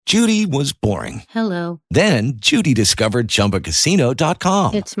Judy was boring. Hello. Then Judy discovered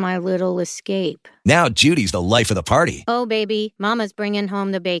ChumbaCasino.com. It's my little escape. Now Judy's the life of the party. Oh, baby, mama's bringing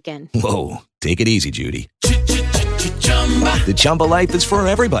home the bacon. Whoa, take it easy, Judy. The Chumba life is for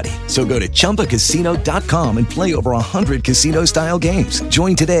everybody. So go to ChumbaCasino.com and play over 100 casino-style games.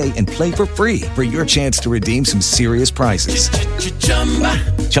 Join today and play for free for your chance to redeem some serious prizes.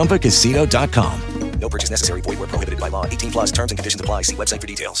 ChumbaCasino.com. No purchase necessary. Void where prohibited by law. 18 plus terms and conditions apply. See website for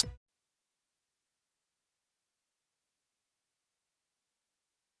details.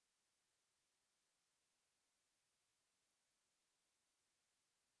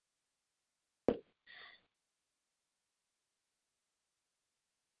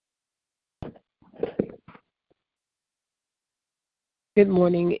 Good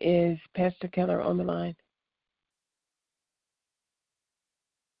morning. Is Pastor Keller on the line?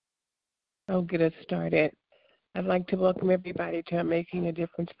 I'll get us started. I'd like to welcome everybody to our Making a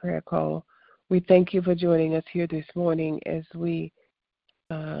Difference prayer call. We thank you for joining us here this morning as we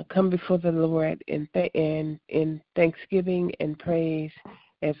come before the Lord in thanksgiving and praise,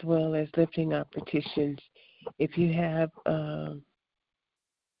 as well as lifting our petitions. If you have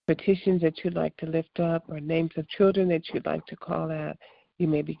petitions that you'd like to lift up or names of children that you'd like to call out, you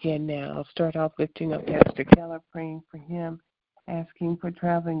may begin now. I'll start off lifting up Pastor Keller, praying for him, asking for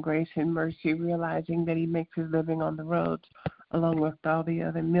traveling grace and mercy, realizing that he makes his living on the roads along with all the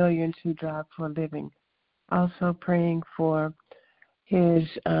other millions who drive for a living. Also praying for his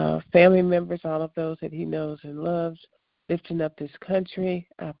family members, all of those that he knows and loves, lifting up this country,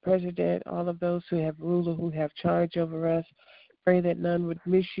 our president, all of those who have rule or who have charge over us. Pray that none would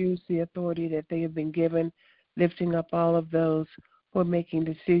misuse the authority that they have been given, lifting up all of those who are making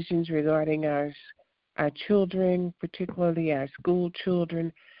decisions regarding our children, particularly our school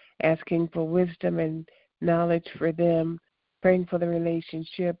children, asking for wisdom and knowledge for them, praying for the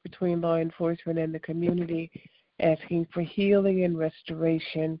relationship between law enforcement and the community, asking for healing and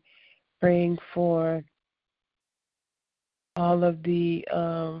restoration, praying for all of the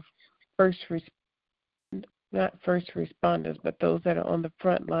not first responders, but those that are on the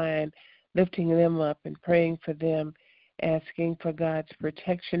front line, lifting them up and praying for them, asking for God's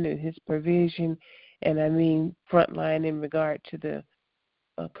protection and his provision, and I mean front line in regard to the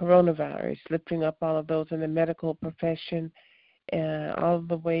coronavirus, lifting up all of those in the medical profession, all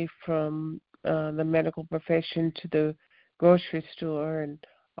the way from the medical profession to the grocery store and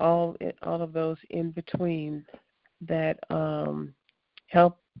all of those in between that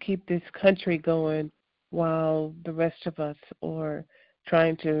help keep this country going while the rest of us are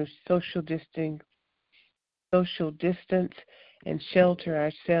trying to social distance and shelter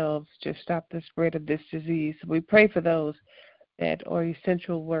ourselves to stop the spread of this disease. We pray for those that are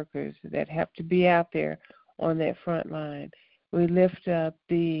essential workers that have to be out there on that front line. We lift up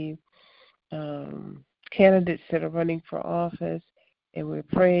the candidates that are running for office, and we're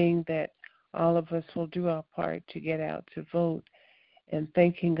praying that all of us will do our part to get out to vote, and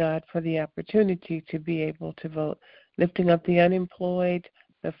thanking God for the opportunity to be able to vote, lifting up the unemployed,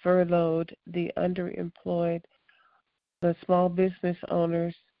 the furloughed, the underemployed, the small business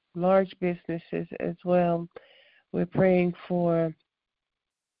owners, large businesses as well. We're praying for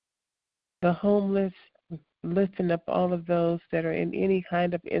the homeless, lifting up all of those that are in any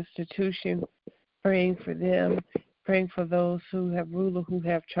kind of institution, praying for them, praying for those who have rule or who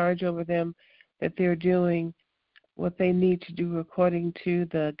have charge over them, that they're doing what they need to do according to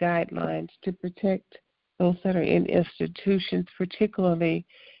the guidelines to protect those that are in institutions, particularly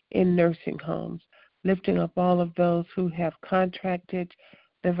in nursing homes, lifting up all of those who have contracted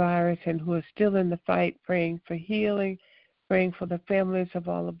the virus and who are still in the fight, praying for healing, praying for the families of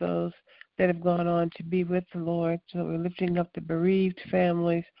all of those that have gone on to be with the Lord. So we're lifting up the bereaved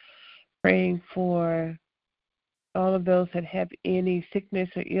families, praying for all of those that have any sickness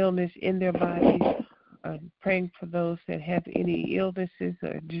or illness in their bodies, praying for those that have any illnesses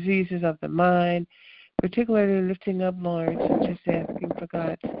or diseases of the mind, particularly lifting up Lawrence and just asking for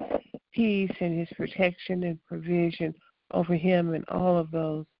God's peace and his protection and provision over him and all of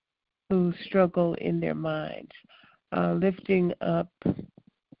those who struggle in their minds. Lifting up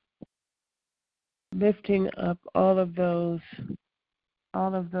all of those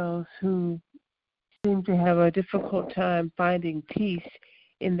who seem to have a difficult time finding peace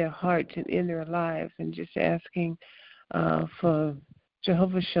in their hearts and in their lives, and just asking for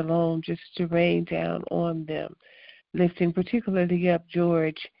Jehovah Shalom just to rain down on them. Lifting particularly up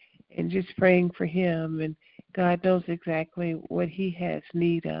George and just praying for him, and God knows exactly what he has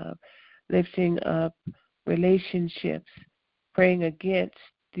need of. Lifting up relationships, praying against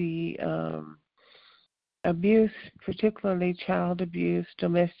the abuse, particularly child abuse,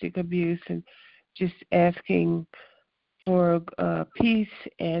 domestic abuse, and just asking for peace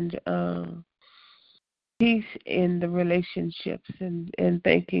and peace in the relationships, and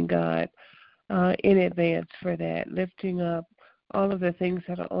thanking God in advance for that, lifting up all of the things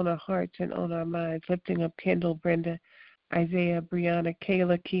that are on our hearts and on our minds, lifting up Kendall, Brenda, Isaiah, Brianna,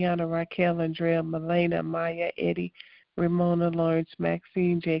 Kayla, Kiana, Raquel, Andrea, Melena, Maya, Eddie, Ramona, Lawrence,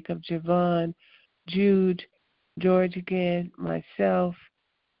 Maxine, Jacob, Javon, Jude, George again, myself,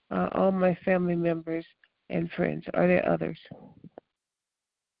 all my family members and friends. Are there others?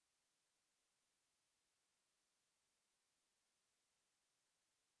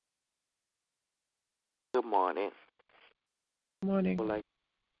 Good morning. Morning. I would like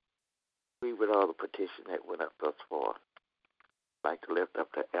to agree with all the petitions that went up thus far. I'd like to lift up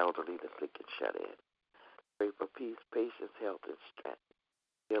the elderly, the sick and shut in. Pray for peace, patience, health, and strength,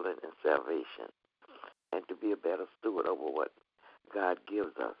 healing and salvation, and to be a better steward over what God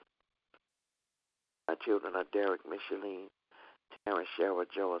gives us. My children are Derek, Micheline, Terrence, Cheryl,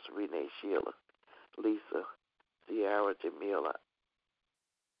 Joyce, Renee, Sheila, Lisa, Sierra, Jamila,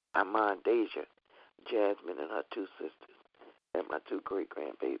 Armand, Deja, Jasmine and her two sisters, and my two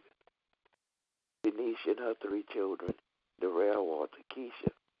great-grandbabies. Benicia and her three children, Darrell, Walter,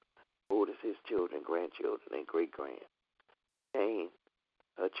 Keisha, Otis, his children, grandchildren, and great-grand. Jane,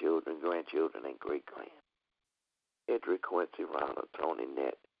 her children, grandchildren, and great-grand. Edric, Quincy, Ronald, Tony,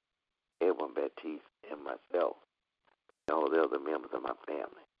 Nett, Edwin, Baptiste, and myself, and all the other members of my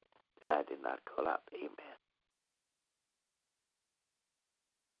family. I did not call out. Amen.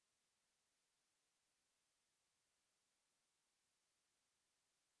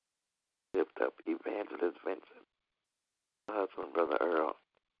 Lift up Evangelist Vincent, her husband, Brother Earl.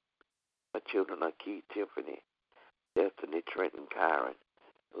 My children are Keith, Tiffany, Destiny, Trenton, Kyron,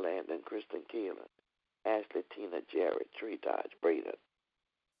 Landon, Kristen, Keelan, Ashley, Tina, Jared, Tree Dodge, Braden,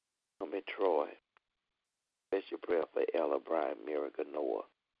 Troy. Special prayer for Ella, Brian, Miracle, Noah,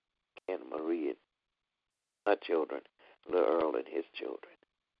 and Maria, her children, Little Earl and his children.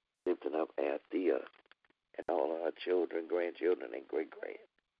 Lifting up Althea and all of her children, grandchildren, and great-grand.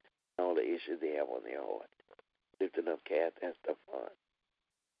 All the issues they have on their heart. Lifting up Kath and Stefan.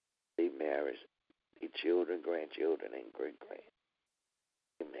 They marriage, their children, grandchildren, and great-grand.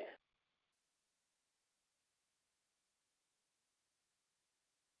 Amen.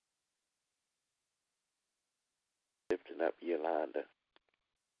 Lifting up Yolanda,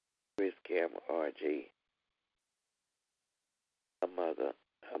 Chris, Cameron, R.J., her mother,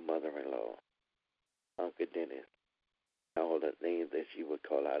 her mother-in-law, Uncle Dennis, all the names that she would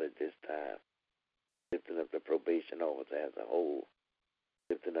call out at this time. Lifting up the probation officer as a whole.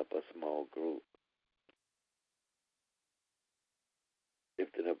 Lifting up a small group.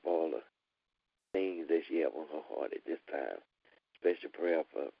 Lifting up all the things that she have on her heart at this time. Special prayer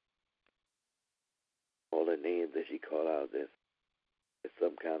for all the names that she called out. There's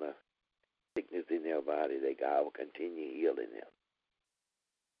some kind of sickness in their body that God will continue healing them.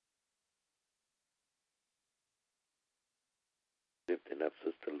 Lifting up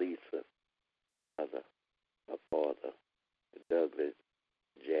Sister Lisa, mother, her father, Douglas,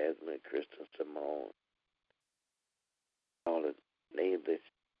 Jasmine, Kristen, Simone, all the names that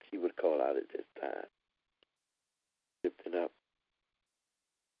she would call out at this time. Lifting up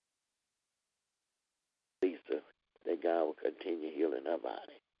Lisa, that God will continue healing her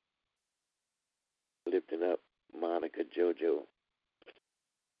body. Lifting up Monica, JoJo,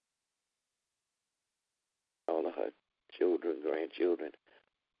 all of her children, grandchildren,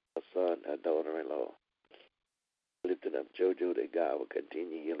 her son, her daughter-in-law. Lifting up JoJo, that God will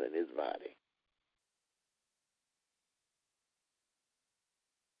continue healing his body.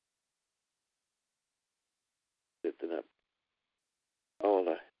 Lifting up all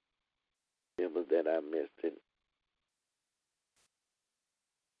the members that I missed, and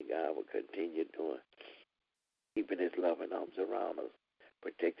God will continue doing, keeping his loving arms around us,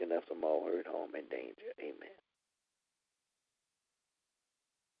 protecting us from all hurt, harm, and danger. Amen.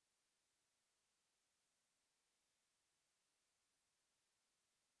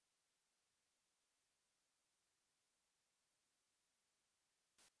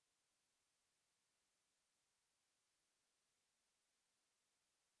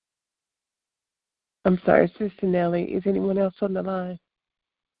 I'm sorry, Sister Nellie. Is anyone else on the line?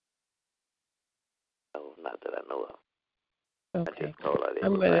 No, not that I know of. Okay. I just call out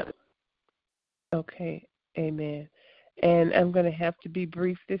everybody. Okay. Amen. And I'm going to have to be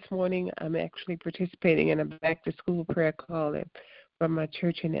brief this morning. I'm actually participating in a back-to-school prayer call from my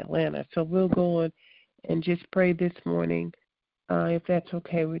church in Atlanta. So we'll go on and just pray this morning, if that's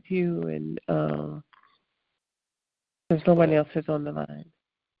okay with you. And There's no one else is on the line.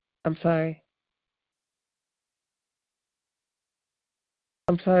 I'm sorry.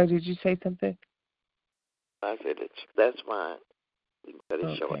 Did you say something? I said that's fine. You can cut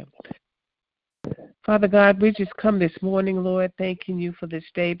it short. Father God, we just come this morning, Lord, thanking you for this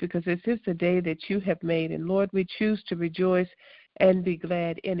day because this is the day that you have made. And, Lord, we choose to rejoice and be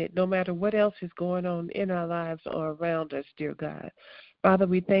glad in it, no matter what else is going on in our lives or around us, dear God. Father,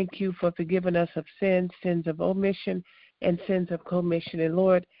 we thank you for forgiving us of sins of omission and sins of commission. And,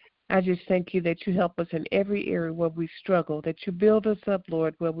 Lord, I just thank you that you help us in every area where we struggle, that you build us up,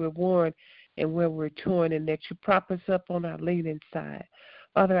 Lord, where we're worn and where we're torn, and that you prop us up on our leaning side.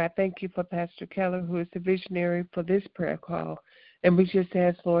 Father, I thank you for Pastor Keller, who is the visionary for this prayer call. And we just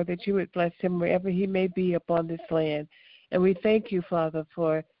ask, Lord, that you would bless him wherever he may be upon this land. And we thank you, Father,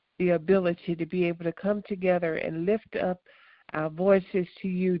 for the ability to be able to come together and lift up our voices to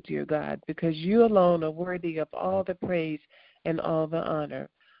you, dear God, because you alone are worthy of all the praise and all the honor.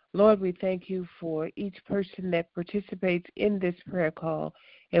 Lord, we thank you for each person that participates in this prayer call.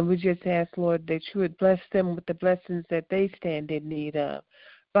 And we just ask, Lord, that you would bless them with the blessings that they stand in need of.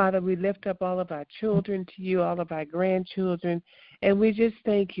 Father, we lift up all of our children to you, all of our grandchildren, and we just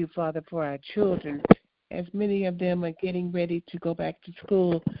thank you, Father, for our children, as many of them are getting ready to go back to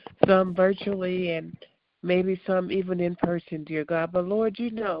school, some virtually and maybe some even in person, dear God. But, Lord,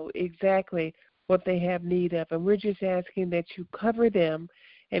 you know exactly what they have need of, and we're just asking that you cover them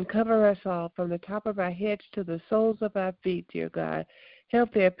and cover us all from the top of our heads to the soles of our feet, dear God.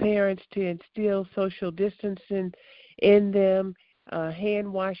 Help their parents to instill social distancing in them,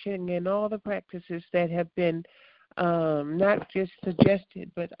 hand washing, and all the practices that have been not just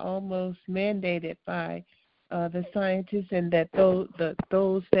suggested but almost mandated by the scientists and that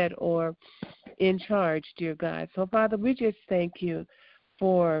those that are in charge, dear God. So, Father, we just thank you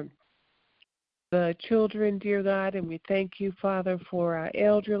for the children, dear God, and we thank you, Father, for our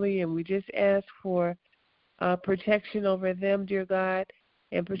elderly, and we just ask for protection over them, dear God,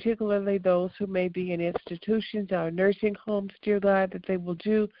 and particularly those who may be in institutions or nursing homes, dear God, that they will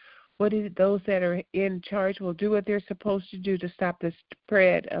do those that are in charge will do what they're supposed to do to stop the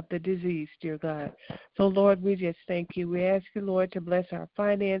spread of the disease, dear God. So, Lord, we just thank you. We ask you, Lord, to bless our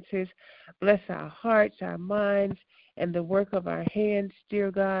finances, bless our hearts, our minds, and the work of our hands,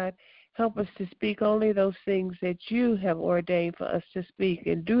 dear God. Help us to speak only those things that you have ordained for us to speak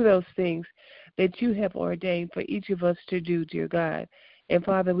and do those things that you have ordained for each of us to do, dear God. And,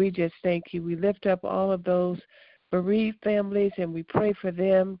 Father, we just thank you. We lift up all of those bereaved families, and we pray for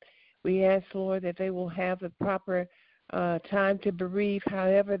them. We ask, Lord, that they will have the proper time to bereave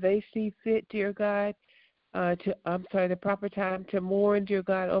however they see fit, dear God. The proper time to mourn, dear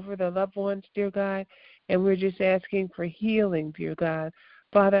God, over the loved ones, dear God. And we're just asking for healing, dear God.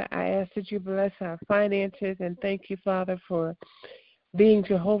 Father, I ask that you bless our finances, and thank you, Father, for being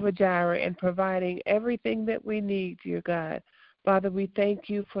Jehovah Jireh and providing everything that we need, dear God. Father, we thank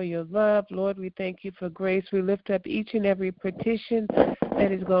you for your love. Lord, we thank you for grace. We lift up each and every petition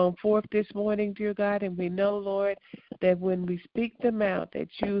that is going forth this morning, dear God, and we know, Lord, that when we speak them out, that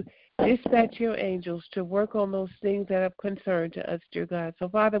you dispatch your angels to work on those things that are concerned to us, dear God. So,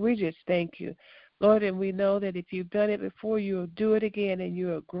 Father, we just thank you, Lord, and we know that if you've done it before, you'll do it again, and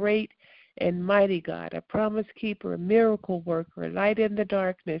you're a great and mighty God, a promise keeper, a miracle worker, a light in the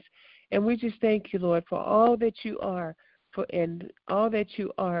darkness. And we just thank you, Lord, for all that you are for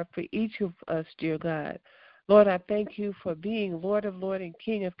each of us, dear God. Lord, I thank you for being Lord of Lords and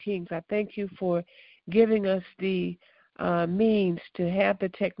King of Kings. I thank you for giving us the means to have the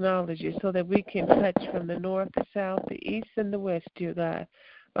technology so that we can touch from the north, the south, the east, and the west, dear God.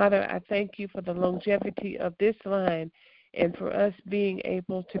 Father, I thank you for the longevity of this line and for us being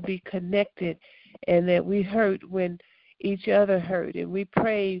able to be connected, and that we hurt when each other hurt, and we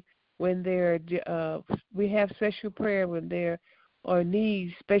pray when we have special prayer when there are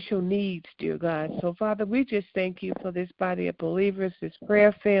special needs, dear God. So, Father, we just thank you for this body of believers, this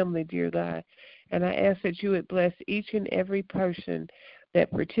prayer family, dear God. And I ask that you would bless each and every person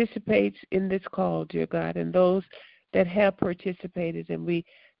that participates in this call, dear God, and those that have participated. And we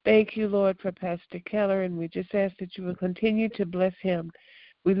thank you, Lord, for Pastor Keller, and we just ask that you will continue to bless him.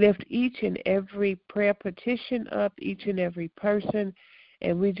 We lift each and every prayer petition up, each and every person,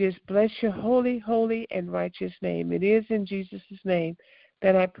 and we just bless your holy, holy, and righteous name. It is in Jesus' name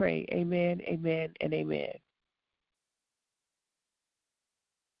that I pray. Amen, amen, and amen.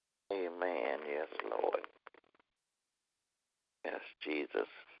 Amen. Yes, Lord. Yes, Jesus.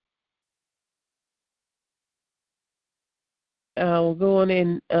 We'll go on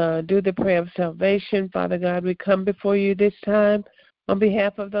and do the prayer of salvation. Father God, we come before you this time, On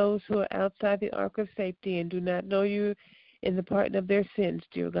behalf of those who are outside the ark of safety and do not know you in the pardon of their sins,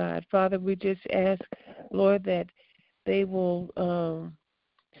 dear God, Father, we just ask, Lord, that they will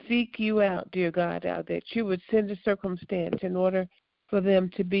seek you out, dear God, that you would send a circumstance in order for them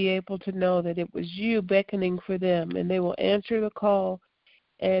to be able to know that it was you beckoning for them, and they will answer the call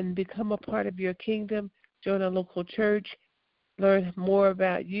and become a part of your kingdom, join a local church, learn more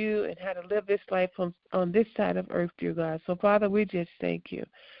about you and how to live this life on this side of earth, dear God. So, Father, we just thank you.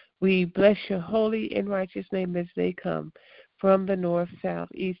 We bless your holy and righteous name as they come from the north, south,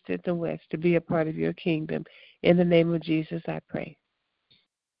 east, and the west to be a part of your kingdom. In the name of Jesus, I pray.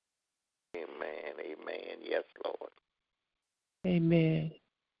 Amen, amen. Yes, Lord. Amen.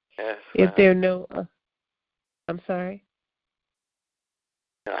 Yes, If there are no, I'm sorry?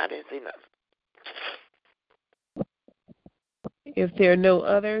 No, I didn't see nothing. If there are no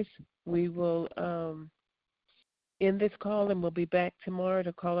others, we will end this call, and we'll be back tomorrow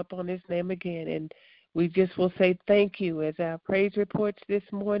to call upon his name again. And we just will say thank you as our praise reports this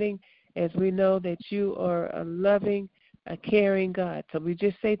morning, as we know that you are a loving, a caring God. So we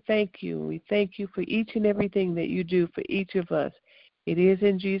just say thank you. We thank you for each and everything that you do for each of us. It is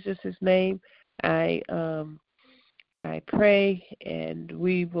in Jesus' name I pray, and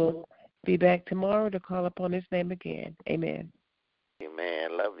we will be back tomorrow to call upon his name again. Amen.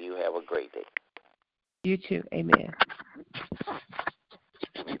 Amen. Love you. Have a great day. You too. Amen.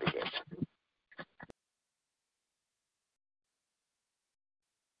 Meet again.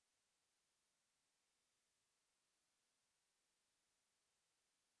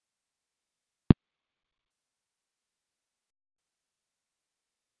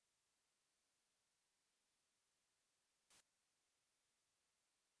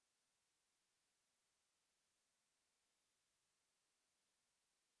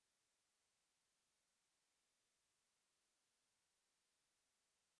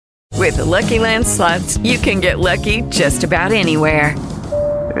 With the Lucky Land Slots, you can get lucky just about anywhere.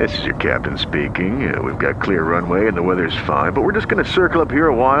 This is your captain speaking. We've got clear runway and the weather's fine, but we're just going to circle up here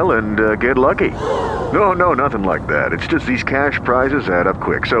a while and get lucky. No, nothing like that. It's just these cash prizes add up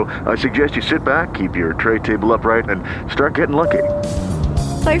quick. So I suggest you sit back, keep your tray table upright, and start getting lucky.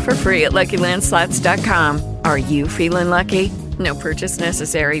 Play for free at LuckyLandSlots.com. Are you feeling lucky? No purchase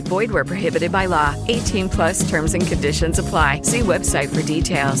necessary. Void where prohibited by law. 18+ terms and conditions apply. See website for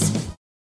details.